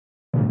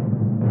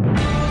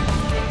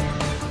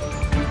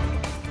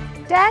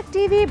Tag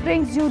TV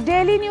brings you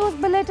daily news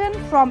bulletin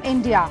from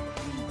India.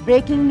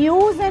 Breaking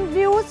news and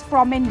views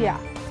from India.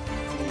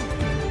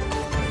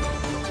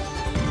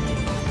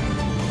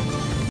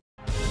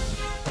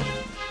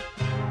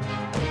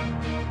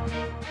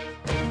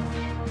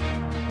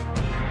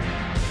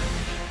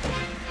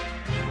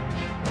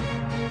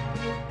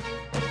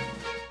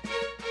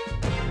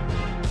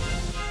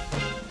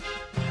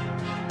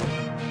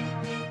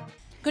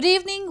 Good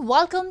evening,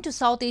 welcome to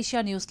South Asia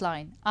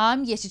Newsline.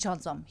 I'm Yeshi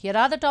Chansam. Here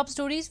are the top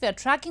stories we are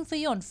tracking for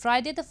you on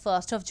Friday the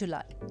 1st of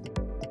July.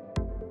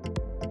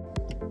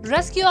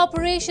 Rescue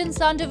operations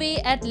underway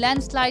at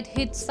landslide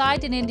hit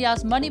site in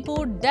India's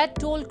Manipur. Death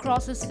toll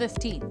crosses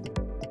 15.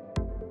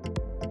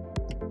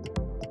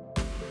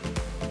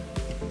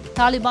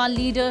 Taliban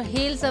leader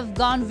hails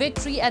Afghan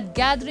victory at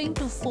gathering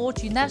to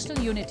forge national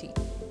unity.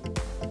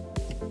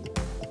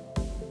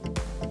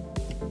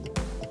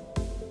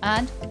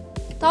 And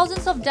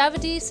thousands of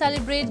devotees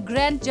celebrate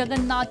Grand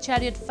Jagannath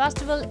Chariot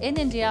Festival in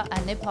India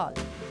and Nepal.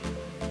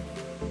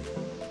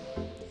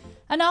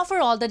 And now for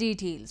all the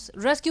details.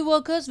 Rescue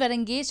workers were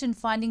engaged in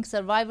finding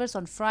survivors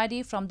on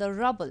Friday from the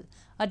rubble,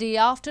 a day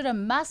after a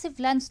massive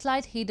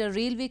landslide hit a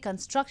railway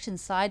construction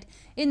site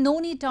in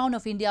Noni town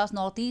of India's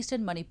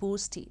northeastern Manipur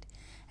state.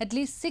 At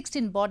least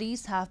 16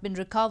 bodies have been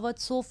recovered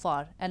so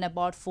far and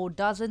about 4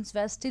 dozens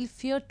were still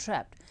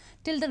fear-trapped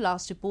till the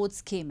last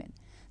reports came in.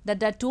 The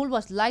death toll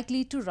was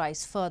likely to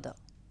rise further.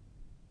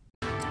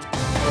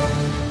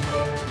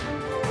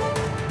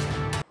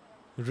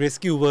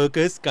 Rescue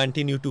workers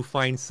continue to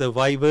find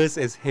survivors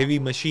as heavy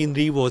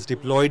machinery was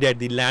deployed at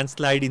the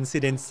landslide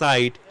incident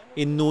site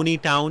in Noni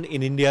town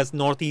in India's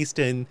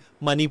northeastern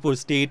Manipur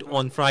state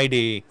on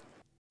Friday.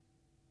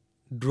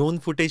 Drone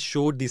footage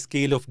showed the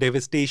scale of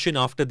devastation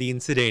after the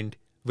incident,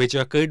 which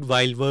occurred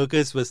while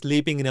workers were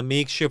sleeping in a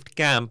makeshift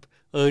camp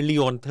early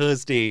on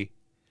Thursday.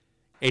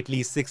 At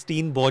least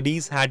 16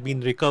 bodies had been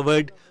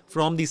recovered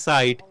from the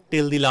site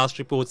till the last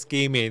reports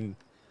came in.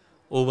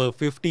 Over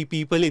 50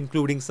 people,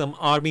 including some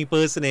army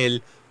personnel,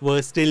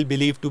 were still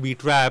believed to be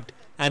trapped,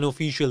 an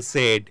official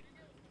said.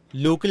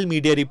 Local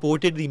media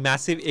reported the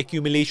massive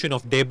accumulation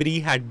of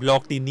debris had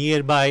blocked the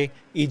nearby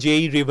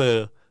Ijai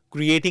River,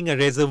 creating a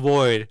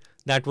reservoir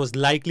that was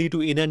likely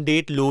to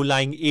inundate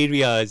low-lying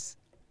areas.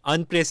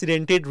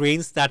 Unprecedented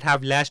rains that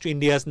have lashed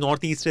India's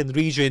northeastern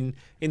region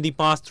in the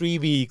past 3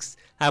 weeks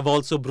have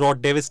also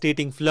brought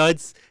devastating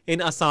floods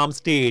in Assam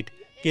state,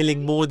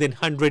 killing more than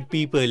 100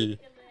 people.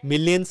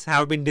 Millions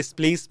have been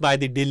displaced by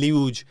the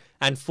deluge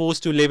and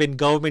forced to live in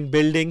government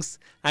buildings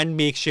and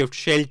makeshift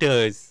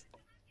shelters.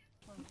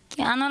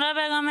 আনরা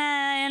বেগমে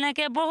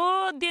এনেকে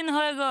বহুত দিন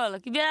হয়ে গেল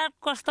কি বিরাট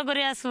কষ্ট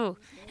করে আছো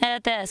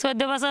এতে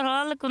 14 বছর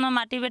হল কোনো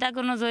মাটি বেটা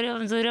কোনো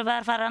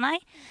জোরবার পারা নাই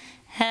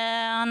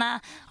না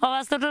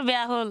অবস্থাটো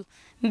বেয়া হল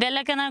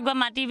বেলে কেন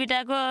মাটি বেটা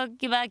কো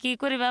কিবা কি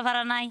করিবা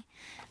পারা নাই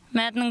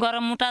মেত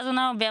গরম মোটা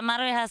জনা বেমার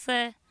হই আছে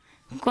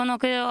কোনো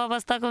কে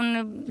অবস্থা কোন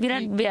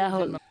বিরাট বেয়া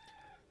হল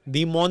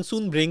The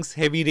monsoon brings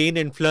heavy rain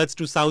and floods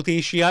to South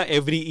Asia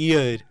every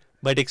year,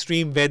 but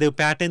extreme weather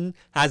pattern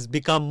has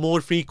become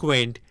more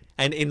frequent,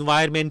 and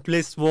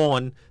environmentalists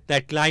warn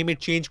that climate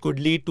change could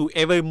lead to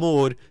ever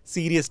more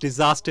serious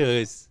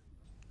disasters.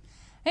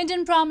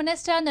 Indian Prime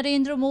Minister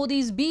Narendra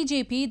Modi's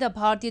BJP, the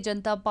Bharatiya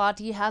Janata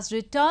Party, has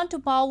returned to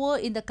power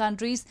in the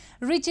country's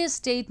richest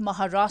state,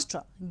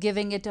 Maharashtra,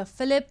 giving it a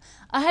fillip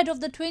ahead of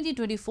the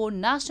 2024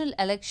 national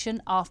election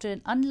after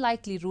an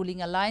unlikely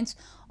ruling alliance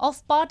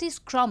of parties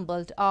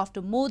crumbled after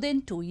more than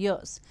 2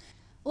 years.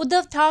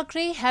 Uddhav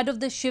Thackeray, head of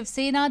the Shiv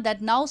Sena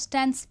that now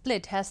stands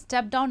split, has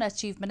stepped down as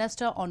Chief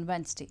Minister on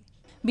Wednesday.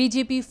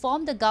 BJP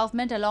formed the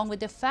government along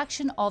with a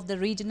faction of the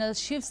regional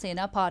Shiv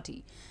Sena party.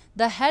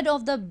 The head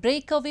of the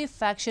breakaway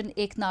faction,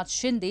 Eknath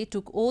Shinde,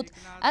 took oath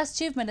as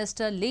Chief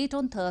Minister late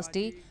on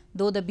Thursday,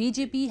 though the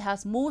BJP has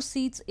more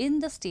seats in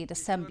the state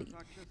assembly.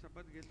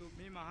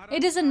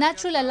 It is a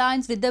natural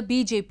alliance with the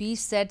BJP,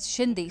 said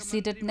Shinde,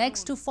 seated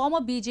next to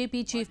former BJP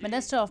Chief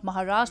Minister of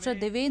Maharashtra,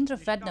 Devendra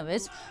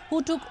Fadnavis,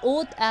 who took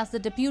oath as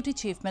the Deputy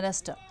Chief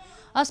Minister.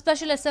 A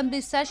special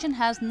assembly session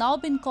has now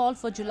been called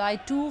for July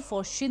 2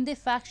 for Shinde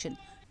faction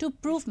to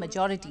prove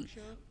majority.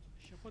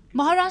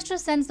 Maharashtra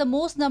sends the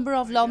most number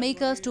of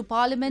lawmakers to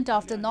parliament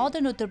after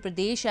northern Uttar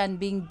Pradesh, and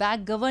being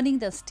back governing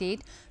the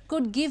state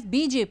could give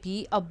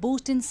BJP a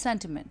boost in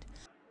sentiment.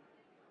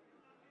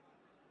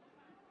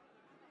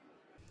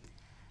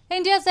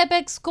 India's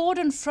apex court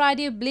on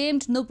Friday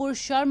blamed Nupur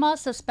Sharma,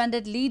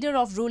 suspended leader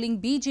of ruling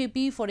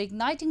BJP, for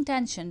igniting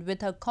tension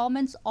with her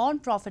comments on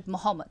Prophet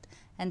Muhammad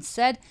and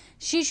said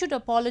she should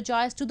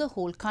apologize to the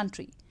whole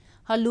country.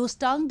 Her loose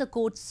tongue, the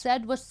court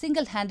said, was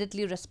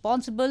single-handedly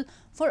responsible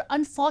for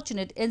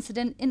unfortunate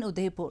incident in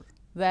Udaipur,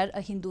 where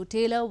a Hindu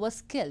tailor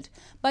was killed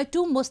by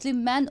 2 Muslim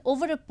men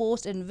over a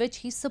post in which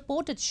he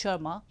supported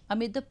Sharma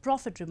amid the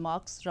Prophet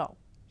remarks row.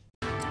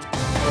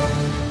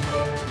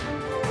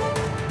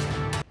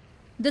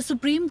 The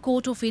Supreme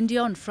Court of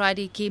India on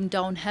Friday came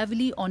down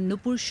heavily on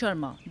Nupur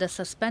Sharma, the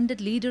suspended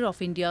leader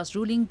of India's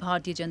ruling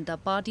Bharatiya Janata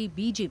Party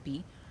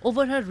BJP,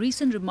 over her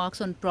recent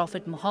remarks on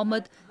Prophet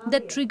Muhammad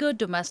that triggered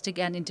domestic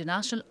and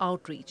international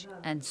outrage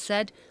and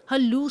said her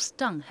loose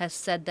tongue has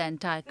set the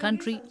entire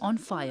country on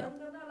fire.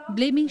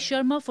 Blaming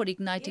Sharma for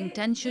igniting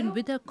tension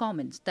with her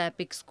comments, the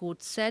apex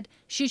court said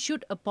she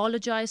should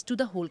apologize to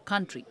the whole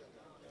country.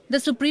 The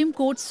Supreme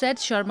Court said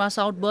Sharma's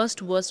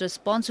outburst was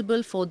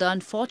responsible for the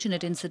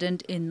unfortunate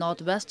incident in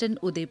northwestern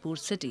Udaipur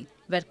city,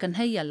 where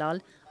Kanhaiya Lal,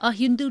 a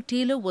Hindu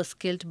tailor, was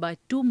killed by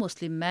two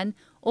Muslim men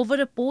over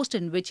a post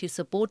in which he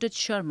supported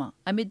Sharma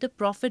amid the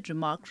Prophet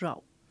remark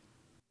row.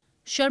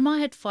 Sharma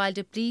had filed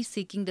a plea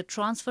seeking the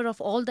transfer of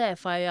all the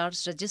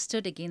FIRs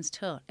registered against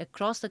her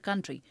across the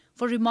country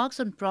for remarks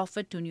on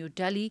Prophet to New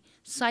Delhi,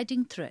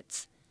 citing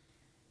threats.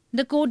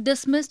 The court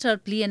dismissed her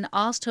plea and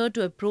asked her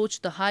to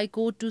approach the High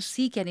Court to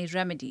seek any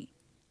remedy.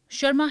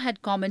 Sharma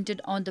had commented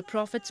on the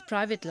Prophet's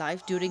private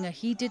life during a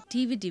heated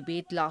TV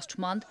debate last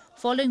month,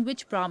 following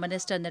which Prime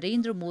Minister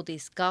Narendra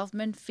Modi's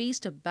government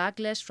faced a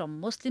backlash from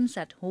Muslims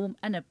at home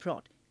and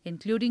abroad,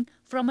 including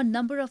from a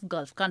number of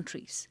Gulf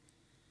countries.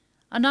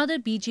 Another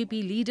BJP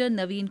leader,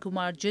 Naveen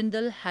Kumar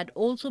Jindal, had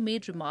also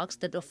made remarks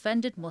that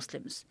offended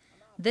Muslims.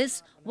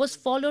 This was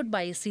followed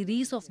by a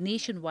series of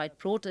nationwide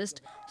protests,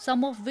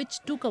 some of which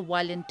took a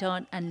violent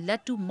turn and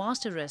led to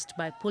mass arrests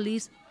by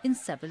police in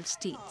several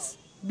states.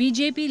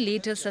 BJP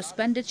later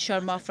suspended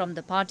Sharma from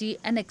the party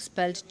and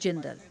expelled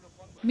Jindal.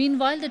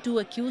 Meanwhile, the two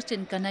accused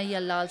in Kanhaiya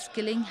Lal's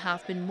killing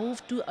have been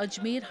moved to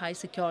Ajmer High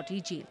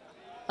Security Jail.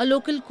 A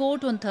local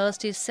court on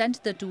Thursday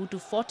sent the two to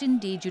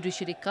 14-day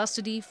judiciary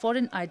custody for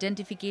an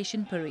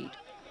identification parade.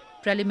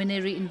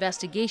 Preliminary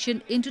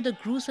investigation into the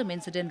gruesome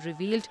incident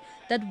revealed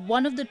that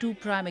one of the two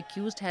prime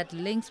accused had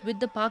links with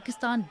the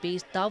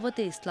Pakistan-based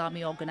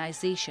Dawat-e-Islami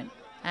organization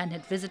and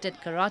had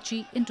visited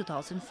Karachi in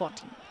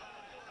 2014.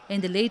 In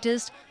the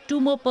latest,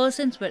 2 more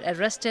persons were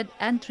arrested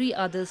and 3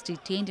 others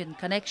detained in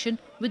connection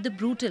with the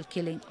brutal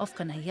killing of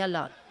Kanhaiya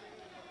Lal.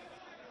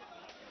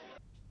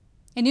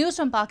 In news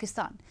from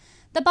Pakistan,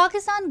 the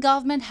Pakistan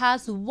government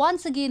has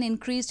once again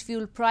increased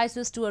fuel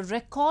prices to a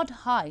record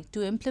high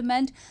to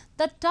implement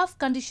the tough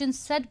conditions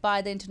set by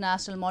the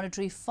International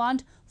Monetary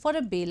Fund for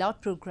a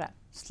bailout program.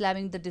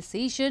 Slamming the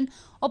decision,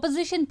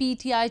 opposition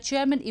PTI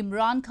chairman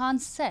Imran Khan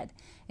said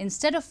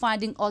instead of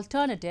finding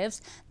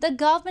alternatives, the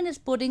government is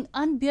putting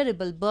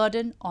unbearable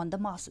burden on the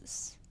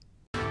masses.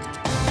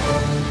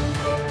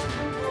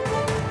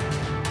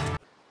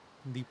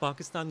 The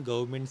Pakistan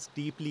government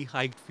steeply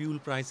hiked fuel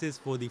prices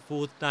for the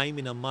 4th time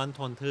in a month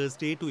on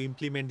Thursday to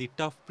implement the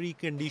tough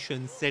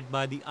preconditions set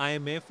by the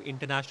IMF,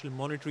 International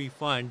Monetary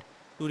Fund,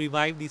 to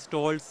revive the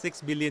stalled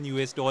 $6 billion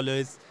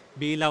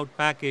bailout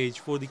package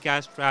for the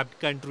cash-strapped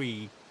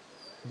country.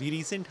 The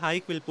recent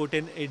hike will put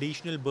an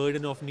additional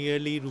burden of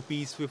nearly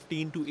Rs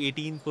 15 to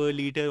 18 per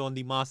litre on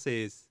the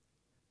masses.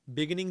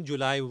 Beginning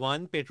July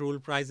 1, petrol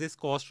prices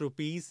cost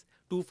Rs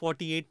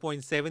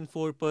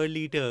 248.74 per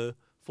litre,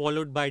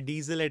 followed by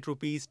diesel at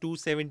Rs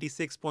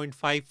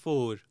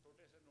 276.54.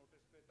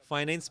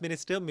 Finance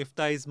Minister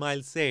Miftah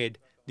Ismail said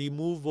the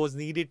move was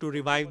needed to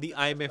revive the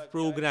IMF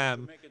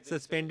program,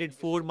 suspended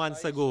 4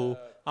 months ago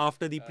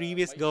after the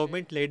previous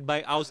government led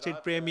by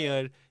ousted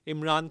Premier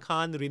Imran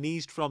Khan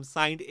reneged from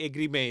signed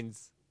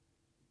agreements.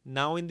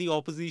 Now in the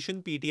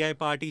opposition, PTI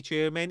party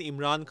chairman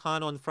Imran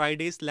Khan on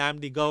Friday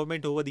slammed the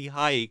government over the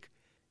hike.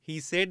 He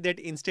said that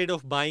instead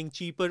of buying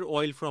cheaper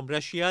oil from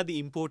Russia, the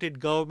imported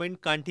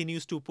government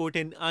continues to put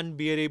an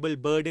unbearable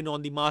burden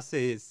on the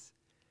masses.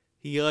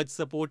 He urged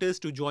supporters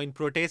to join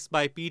protests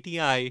by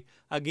PTI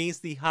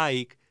against the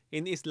hike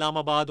in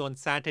Islamabad on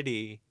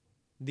Saturday.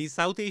 The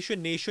South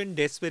Asian nation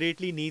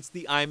desperately needs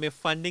the IMF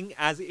funding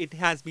as it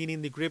has been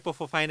in the grip of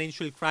a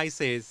financial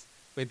crisis,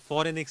 with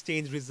foreign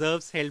exchange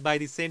reserves held by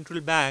the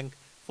central bank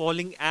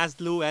falling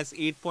as low as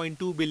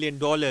 $8.2 billion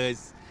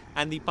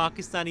and the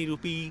Pakistani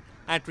rupee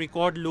at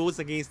record lows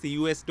against the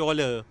US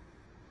dollar.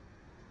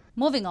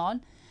 Moving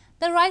on,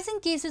 the rising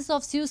cases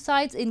of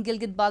suicides in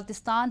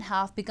Gilgit-Baltistan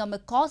have become a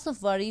cause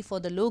of worry for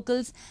the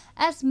locals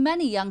as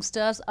many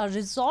youngsters are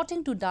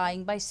resorting to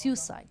dying by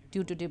suicide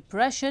due to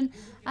depression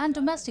and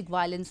domestic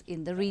violence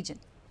in the region,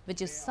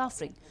 which is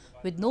suffering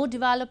with no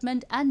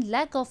development and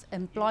lack of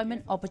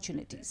employment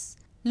opportunities.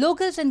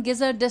 Locals in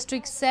Gizar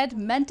district said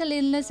mental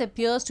illness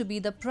appears to be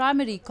the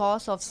primary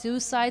cause of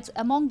suicides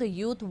among the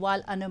youth,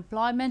 while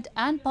unemployment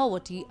and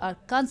poverty are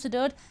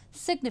considered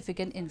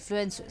significant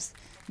influences.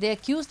 They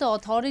accuse the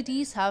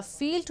authorities have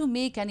failed to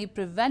make any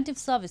preventive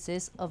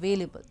services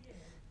available.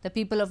 The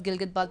people of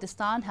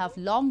Gilgit-Baltistan have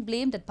long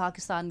blamed that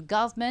Pakistan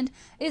government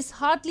is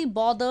hardly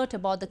bothered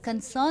about the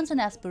concerns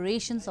and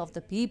aspirations of the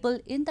people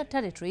in the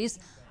territories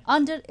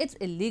under its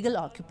illegal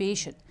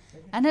occupation,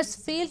 and has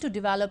failed to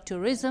develop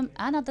tourism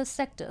and other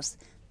sectors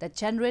that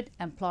generate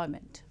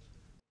employment.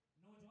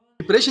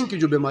 Depression की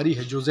जो बीमारी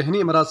है, जो जहनी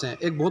अमराज हैं,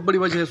 एक बहुत बड़ी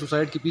वजह है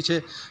सुसाइड के पीछे।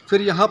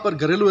 फिर यहाँ पर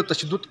घरेलू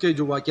तशद्दुद के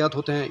जो वाक़यात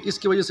होते हैं,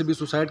 इसकी वजह से भी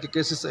सुसाइड के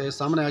केसेस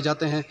सामने आ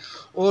जाते हैं।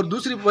 और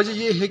दूसरी वजह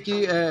ये है कि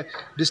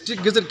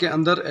डिस्ट्रिक्ट गिजर के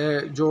अंदर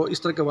जो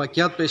इस तरह के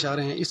वाक़यात पेश आ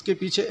रहे हैं, इसके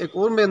पीछे एक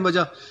और मेन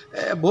वजह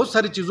बहुत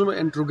सारी चीज़ों में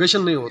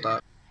इंट्रोगेशन नहीं होता।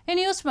 In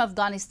news from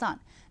Afghanistan,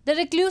 The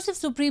reclusive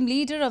supreme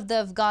leader of the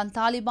Afghan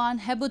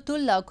Taliban,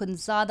 Hebatullah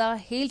Akhundzada,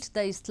 hailed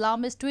the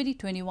Islamist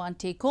 2021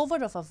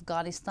 takeover of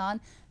Afghanistan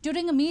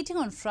during a meeting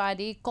on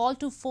Friday called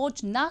to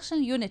forge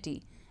national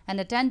unity and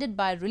attended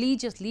by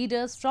religious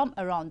leaders from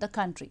around the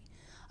country.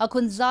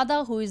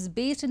 Akhundzada, who is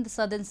based in the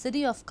southern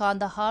city of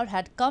Kandahar,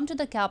 had come to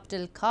the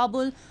capital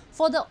Kabul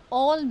for the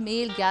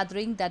all-male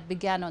gathering that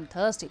began on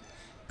Thursday,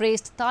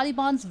 praised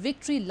Taliban's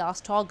victory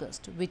last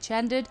August, which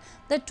ended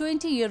the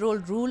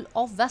 20-year-old rule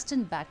of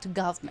Western-backed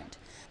government.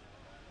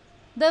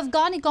 The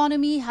Afghan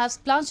economy has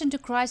plunged into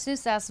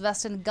crisis as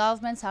Western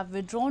governments have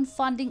withdrawn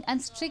funding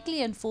and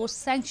strictly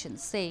enforced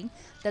sanctions, saying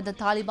that the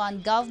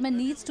Taliban government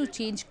needs to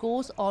change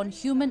course on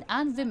human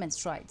and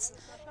women's rights.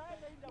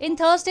 In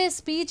Thursday's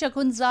speech,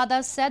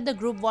 Akhundzada said the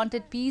group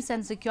wanted peace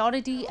and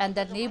security and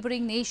that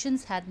neighboring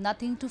nations had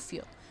nothing to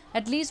fear.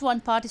 At least one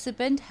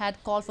participant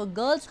had called for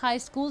girls' high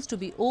schools to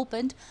be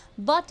opened,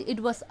 but it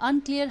was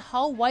unclear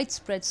how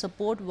widespread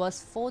support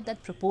was for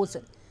that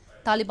proposal.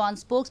 Taliban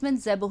spokesman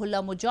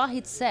Zabihullah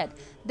Mujahid said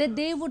that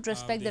they would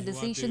respect the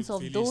decisions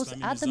of those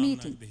at the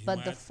meeting,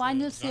 but the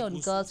final say on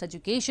girls'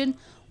 education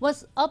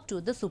was up to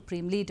the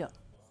supreme leader.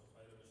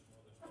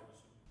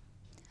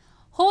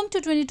 Home to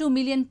 22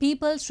 million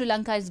people, Sri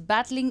Lanka is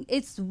battling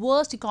its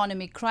worst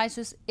economic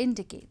crisis in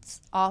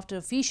decades, after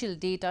official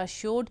data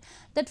showed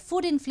that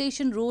food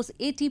inflation rose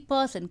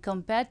 80%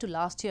 compared to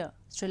last year.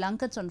 Sri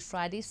Lankans on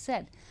Friday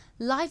said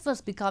life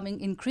was becoming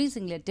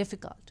increasingly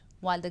difficult,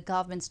 while the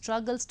government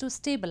struggles to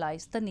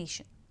stabilize the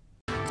nation.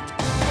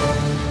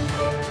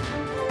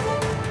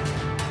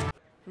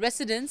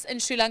 Residents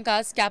in Sri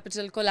Lanka's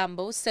capital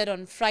Colombo said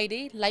on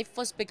Friday life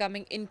was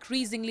becoming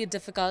increasingly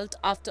difficult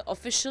after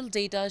official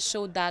data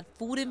showed that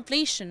food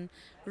inflation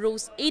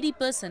rose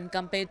 80%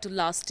 compared to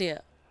last year.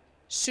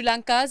 Sri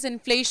Lanka's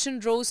inflation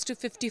rose to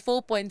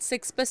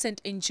 54.6%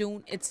 in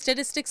June, its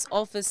statistics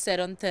office said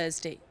on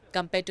Thursday,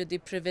 compared to the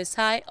previous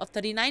high of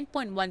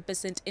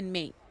 39.1% in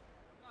May.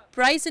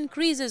 Price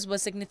increases were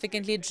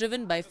significantly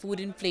driven by food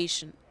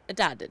inflation, it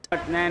added.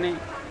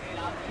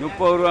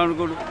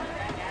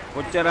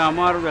 කොච්චර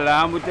අමාරුද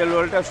ලාම්බුතෙල්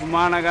වලට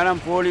සුමාන ගණන්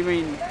පොලිමේ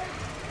ඉන්නේ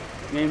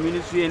මේ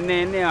මිනිස්සු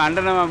එන්නේ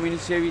අඬනවා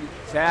මිනිස්සු evil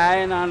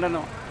සෑයන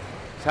අඬනවා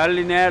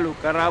සල්ලි නෑලු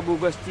කරාබු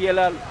ගස්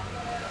තියලාලු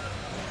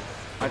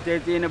අතේ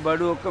තියෙන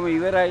බඩු ඔක්කොම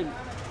ඉවරයි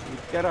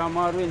ඉච්චර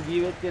අමාරුවෙන්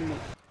ජීවත්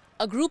වෙන්නේ.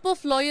 A group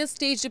of lawyers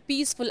staged a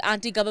peaceful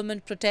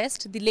anti-government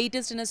protest, the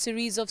latest in a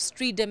series of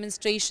street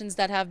demonstrations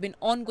that have been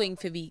ongoing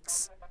for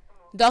weeks.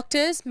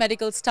 Doctors,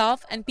 medical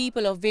staff and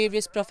people of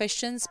various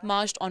professions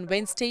marched on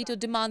Wednesday to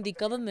demand the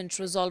government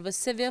resolve a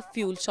severe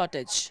fuel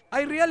shortage.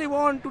 I really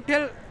want to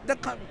tell the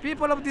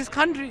people of this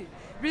country,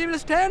 we will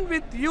stand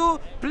with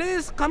you.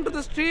 Please come to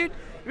the street.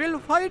 We will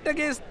fight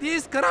against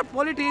these corrupt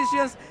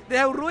politicians. They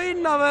have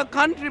ruined our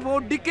country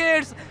for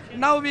decades.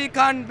 Now we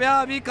can't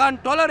bear, we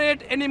can't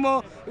tolerate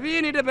anymore.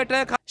 We need a better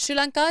country. Sri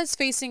Lanka is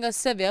facing a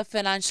severe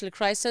financial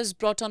crisis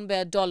brought on by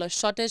a dollar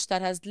shortage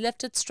that has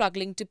left it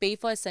struggling to pay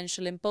for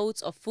essential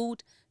imports of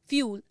food,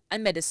 fuel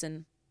and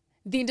medicine.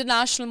 The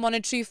International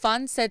Monetary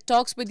Fund said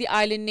talks with the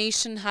island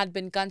nation had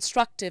been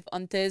constructive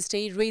on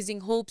Thursday,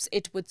 raising hopes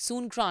it would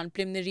soon grant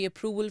preliminary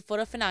approval for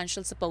a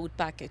financial support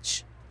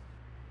package.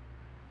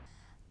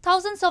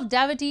 Thousands of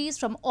devotees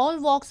from all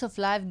walks of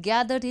life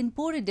gathered in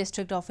Puri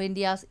district of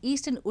India's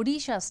eastern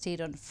Odisha state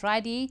on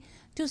Friday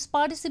to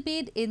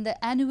participate in the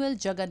annual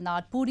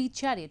Jagannath Puri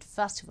Chariot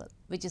Festival,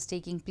 which is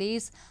taking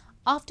place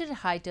after a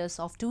hiatus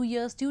of 2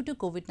 years due to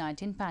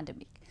COVID-19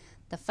 pandemic.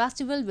 The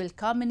festival will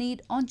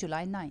culminate on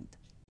July 9th.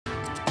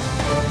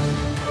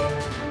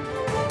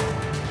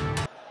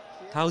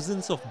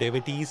 Thousands of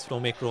devotees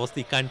from across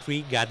the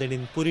country gathered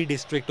in Puri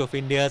district of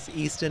India's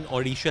eastern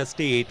Odisha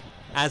state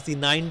as the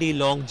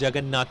 9-day-long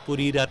Jagannath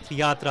Puri Rath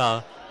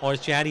Yatra or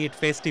Chariot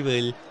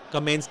Festival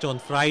commenced on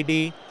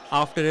Friday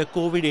after a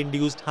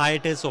COVID-induced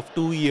hiatus of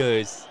 2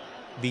 years.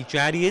 The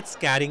chariots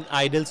carrying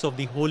idols of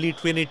the Holy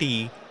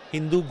Trinity,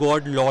 Hindu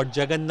god Lord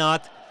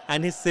Jagannath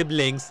and his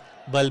siblings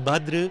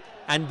Balbhadra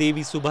and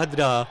Devi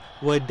Subhadra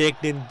were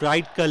decked in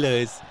bright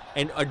colors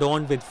and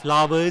adorned with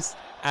flowers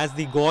as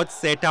the gods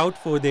set out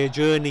for their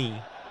journey.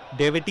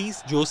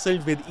 Devotees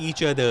jostled with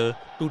each other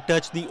to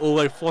touch the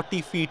over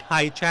 40 feet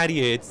high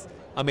chariots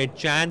amid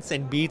chants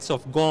and beats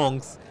of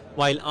gongs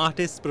while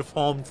artists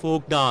performed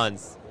folk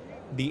dance.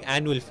 The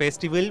annual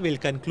festival will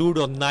conclude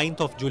on 9th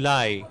of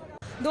July.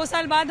 2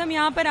 साल बाद हम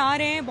यहाँ पर आ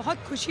रहे हैं, बहुत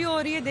खुशी हो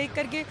रही है देख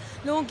करके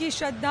लोगों की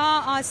श्रद्धा,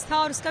 आस्था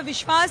और उसका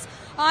विश्वास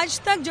आज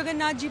तक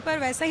जगन्नाथ जी पर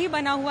वैसा ही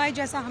बना हुआ है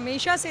जैसा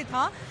हमेशा से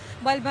था।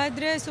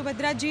 बलभद्र,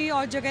 सुभद्रा जी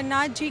और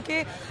जगन्नाथ जी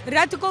के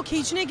रथ को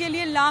खींचने के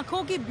लिए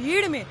लाखों की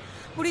भीड़ में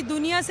पूरी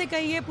दुनिया से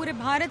कहिए, पूरे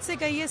भारत से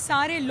कहिए,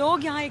 सारे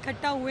लोग यहाँ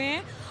इकट्ठा हुए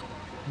हैं।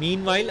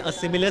 Meanwhile, a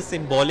similar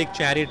symbolic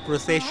chariot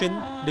procession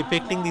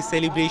depicting the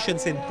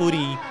celebrations in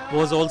Puri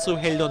was also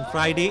held on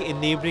Friday in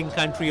neighbouring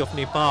country of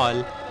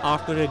Nepal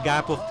after a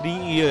gap of 3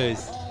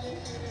 years.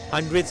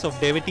 Hundreds of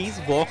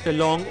devotees walked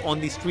along on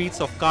the streets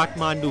of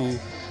Kathmandu,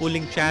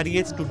 pulling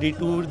chariots to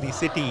detour the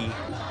city.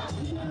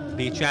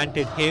 They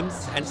chanted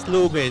hymns and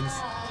slogans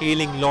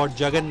hailing Lord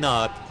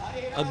Jagannath.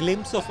 A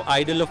glimpse of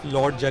idol of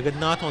Lord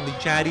Jagannath on the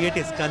chariot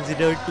is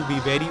considered to be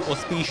very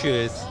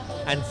auspicious,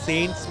 and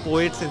saints,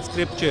 poets and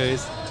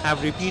scriptures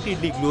have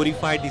repeatedly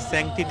glorified the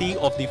sanctity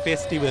of the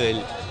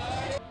festival.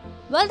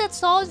 Well,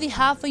 that's all we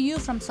have for you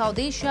from South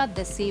Asia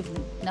this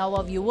evening. Now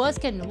our viewers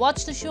can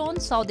watch the show on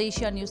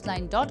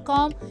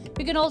SouthAsiaNewsline.com.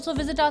 You can also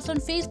visit us on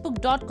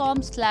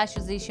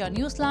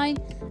Facebook.com/AsAsiaNewsline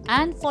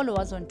and follow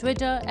us on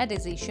Twitter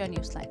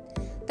 @AsAsiaNewsline.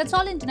 That's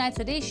all in tonight's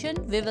edition.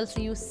 We will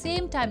see you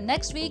same time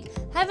next week.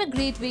 Have a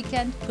great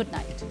weekend. Good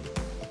night.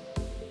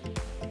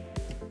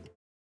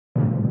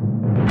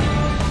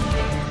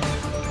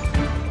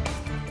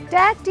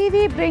 Tag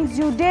TV brings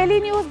you daily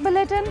news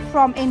bulletin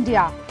from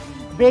India.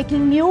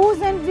 Breaking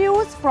news and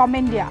views from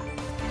India.